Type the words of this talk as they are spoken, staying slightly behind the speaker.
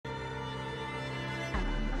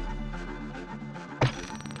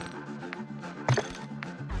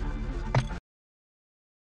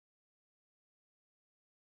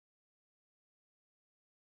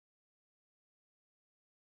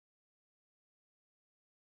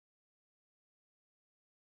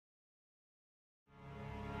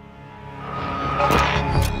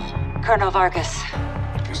Colonel Vargas.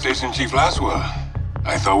 Station Chief Laswell.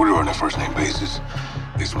 I thought we were on a first-name basis.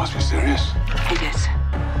 This must be serious. It is.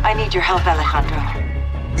 I need your help, Alejandro.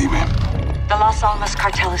 Dime. The Las Almas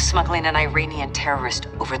cartel is smuggling an Iranian terrorist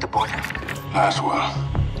over the border. Laswell.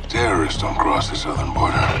 Terrorists don't cross the southern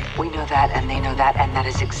border. We know that, and they know that, and that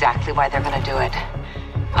is exactly why they're gonna do it.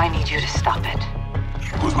 I need you to stop it.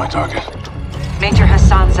 Who's my target? Major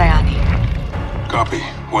Hassan Zayani. Copy.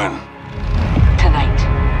 When?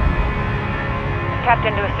 Tonight. Tapped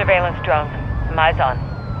into a surveillance drone. Some eyes on.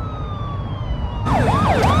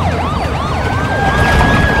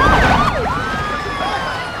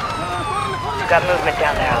 Got movement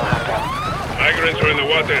down there, Alejandro. Migrants are in the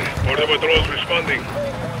water. Border patrol's responding.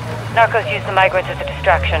 Narcos use the migrants as a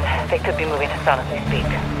distraction. They could be moving Hassan as we speak.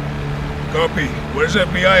 Copy. Where's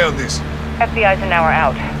FBI on this? FBI's an hour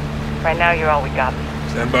out. Right now, you're all we got.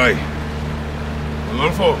 Stand by.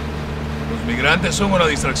 Rodolfo, los migrantes son una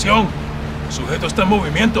distracción. El sujeto está en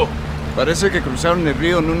movimiento. Parece que cruzaron el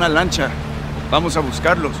río en una lancha. Vamos a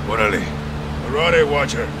buscarlos. Órale. Alright,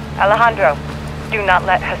 Watcher. Alejandro, do not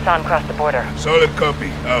let Hassan cross the border. Solid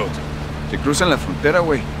copy. Out. Si cruzan la frontera,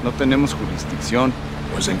 güey, no tenemos jurisdicción.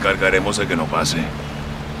 Nos encargaremos de que no pase.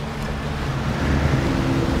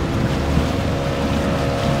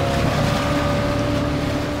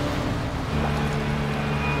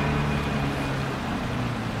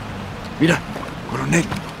 Mira, coronel.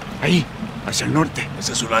 Ahí, hacia el norte.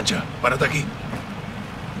 Esa es su lancha. Párate aquí.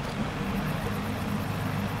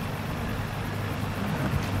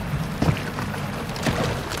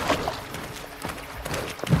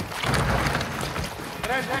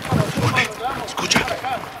 Escucha.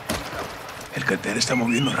 El cartel está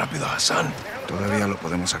moviendo rápido a Hassan. Todavía lo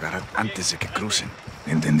podemos agarrar antes de que crucen.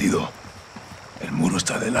 Entendido. El muro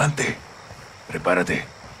está adelante. Prepárate.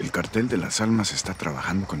 El cartel de las almas está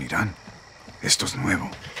trabajando con Irán. Esto es nuevo.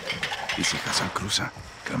 ¿Y si Hassan cruza?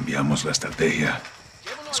 Cambiamos la estrategia.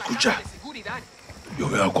 Escucha. Yo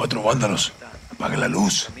veo a 4 vándalos. Apaga la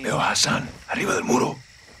luz. Veo a Hassan, arriba del muro.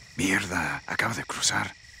 Mierda, acaba de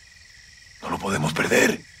cruzar. No lo podemos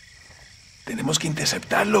perder. Tenemos que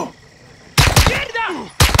interceptarlo. ¡Mierda!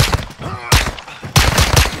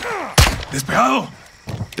 ¡Despejado!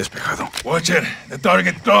 Despejado. Watcher, the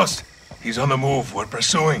target crossed. He's on the move. We're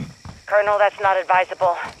pursuing. Colonel, that's not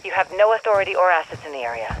advisable. You have no authority or assets in the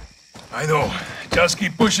area. I know. Just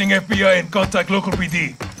keep pushing FBI and contact local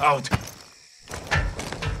PD. Out.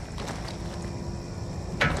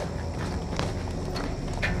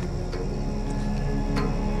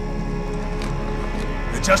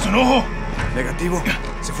 ¿Le echaste un ojo? Negativo.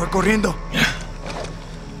 Se fue corriendo.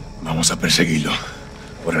 Vamos a perseguirlo.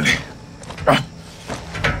 Órale.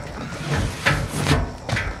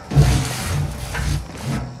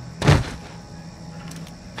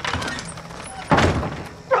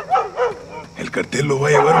 El cartel lo va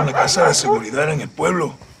a llevar a una casa de seguridad en el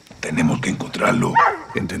pueblo. Tenemos que encontrarlo.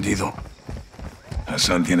 Entendido.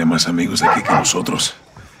 Hassan tiene más amigos aquí que nosotros.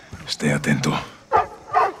 Esté atento.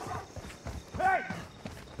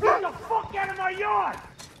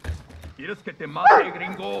 ¿Quieres que te mate,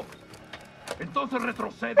 gringo? Entonces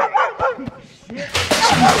retrocede.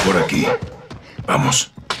 Por aquí.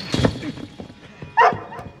 Vamos.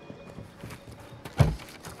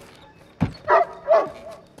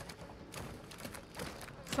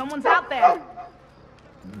 Someone's out there.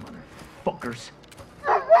 Motherfuckers.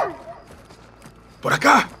 Por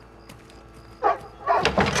acá.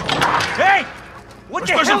 Hey! What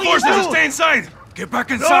the hell Special are you forces, doing? stay inside. Get back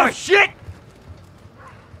inside. Oh, shit!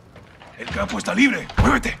 El campo está libre.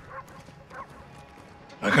 Muévete.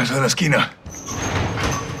 La casa de la esquina.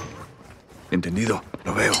 Entendido.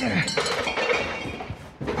 Lo veo.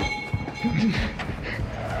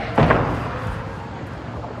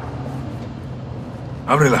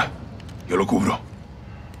 Ábrela. Yo lo cubro.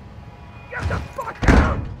 Cuidado,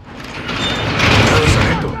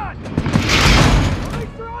 sargento.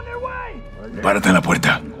 Párate en la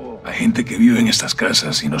puerta. Hay gente que vive en estas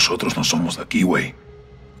casas y nosotros no somos de aquí, güey.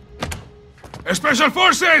 ¡Special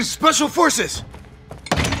Forces! Special Forces!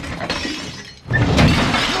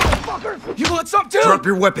 You want some too? Drop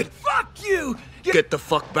your weapon. Fuck you! Get the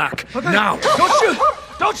fuck back. Okay. Now! Don't shoot!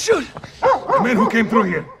 Don't shoot! The men who came through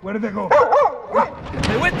here, where did they go?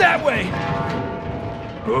 They went that way!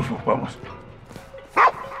 Rodolfo, vamos.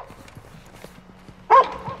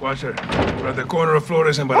 Watcher, we're at the corner of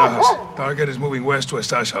Flores and Barajas. Target is moving west to a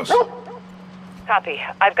stash house. Copy.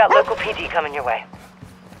 I've got local PD coming your way.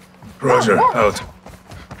 Roger, out.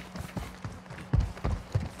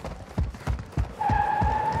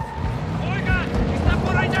 ¡Oigan! ¡Están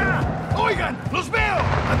por allá! ¡Oigan! ¡Los veo!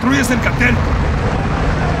 Patrullas del cartel.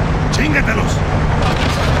 ¡Chíngatelos!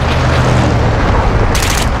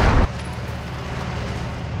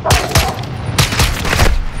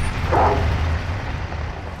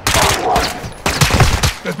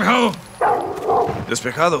 despejado.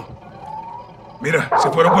 Despejado. Mira, se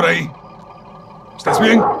fueron por ahí. ¿Estás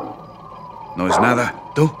bien? No es nada.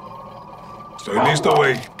 ¿Tú? Estoy listo,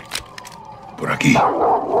 güey. Por aquí.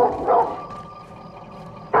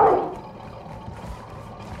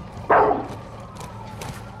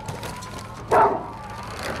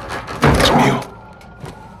 Es mío.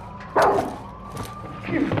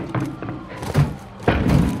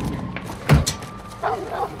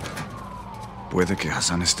 Puede que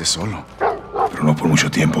Hassan esté solo. Pero no por mucho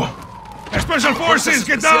tiempo. Special Forces,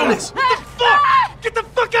 get down! What the fuck? Get the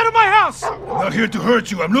fuck out of my house! I'm not here to hurt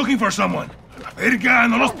you. I'm looking for someone. La verga,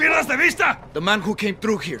 no los pierdas de vista! The man who came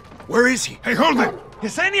through here. Where is he? Hey, hold it!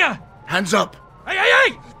 Yesenia! Hands up. Hey, hey,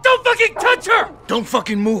 hey! Don't fucking touch her! Don't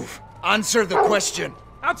fucking move. Answer the question.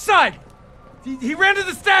 Outside! He ran to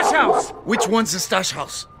the stash house! Which one's the stash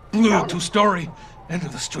house? Blue, 2-story. End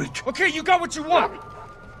of the street. Okay, you got what you want.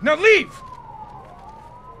 Now leave!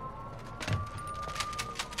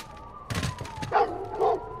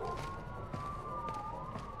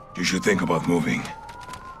 You should think about moving.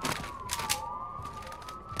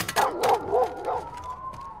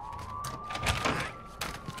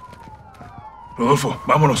 Rodolfo,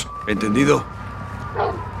 vámonos. Entendido.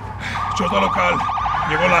 Chota local.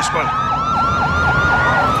 Llegó el asphalt.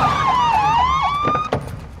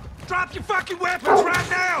 Drop your fucking weapons right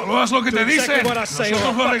now! Solo haz lo que te Do exactly dicen. what I say,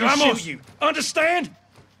 Nosotros or lo I'll fucking arreglamos. shoot you. Understand?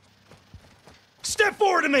 Step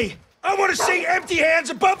forward to me. I want to see empty hands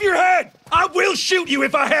above your head. I will shoot you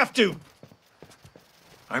if I have to.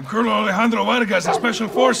 I'm Colonel Alejandro Vargas of Special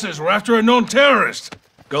Forces. We're after a known terrorist.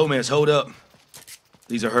 Gomez, hold up.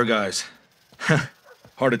 These are her guys.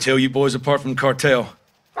 Hard to tell you boys apart from the cartel.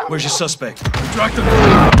 Where's your suspect? Track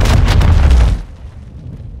them.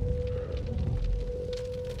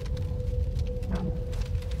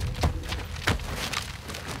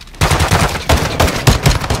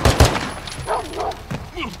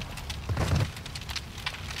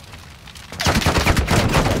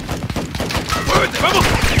 ¡Muévete, vamos!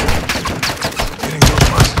 Tienen dos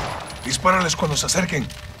más. Dispárales cuando se acerquen.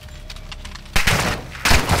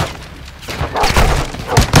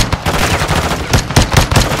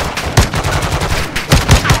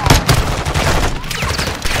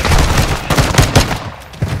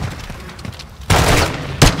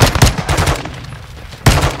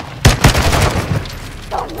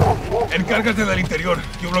 Encárgate del interior.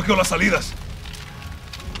 Yo bloqueo las salidas.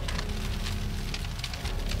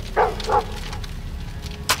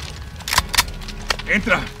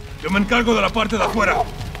 Entra. Yo me encargo de la parte de afuera.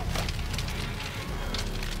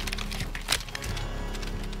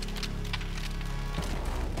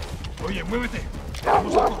 Oye, muévete.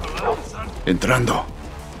 Vamos a controlar a Hassan. Entrando.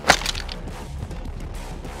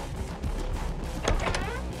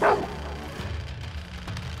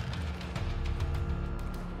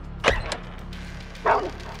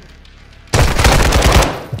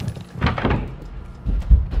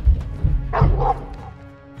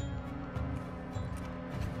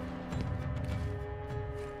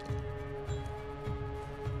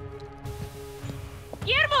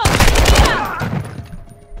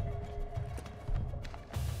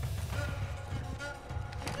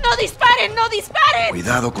 ¡No disparen! ¡No disparen!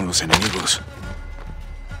 Cuidado con los enemigos.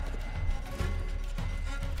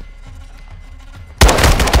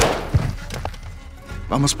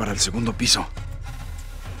 Vamos para el segundo piso.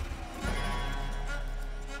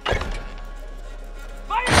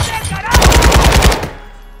 ¡Váyanse al carajo!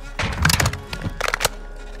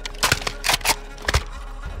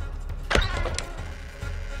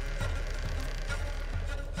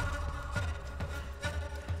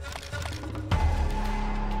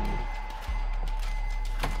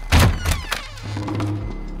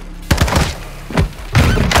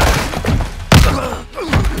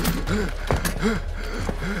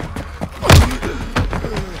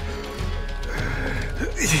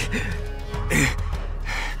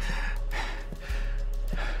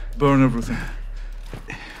 Burn everything.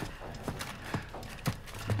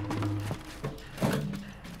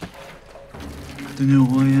 Do you know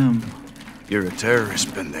who I am? You're a terrorist,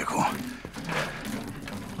 pendejo.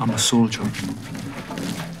 I'm a soldier.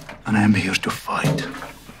 And I am here to fight.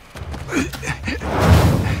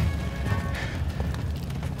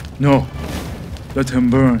 No. Let him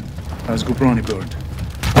burn, as Gubrani burned.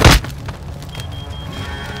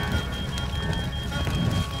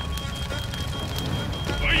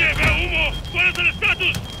 Oye, veo humo. ¿Cuál es el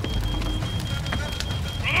estatus?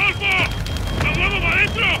 ¡Rodolfo! ¡Nos vamos para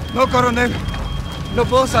adentro! No, coronel. No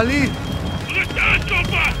puedo salir. ¿Dónde estás,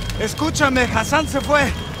 compa? Escúchame, Hassan se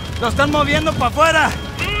fue. Lo están moviendo para afuera.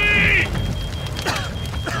 ¡Luis!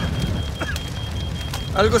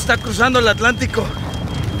 Algo está cruzando el Atlántico.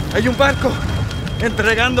 Hay un barco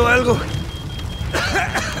entregando algo.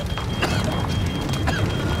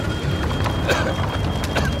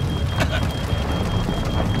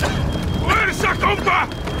 ¡Fuerza, compa!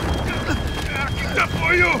 ¡Aquí te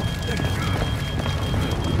apoyo!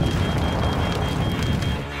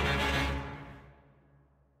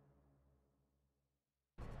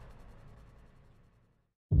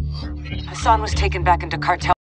 Hassan was taken back into cartel.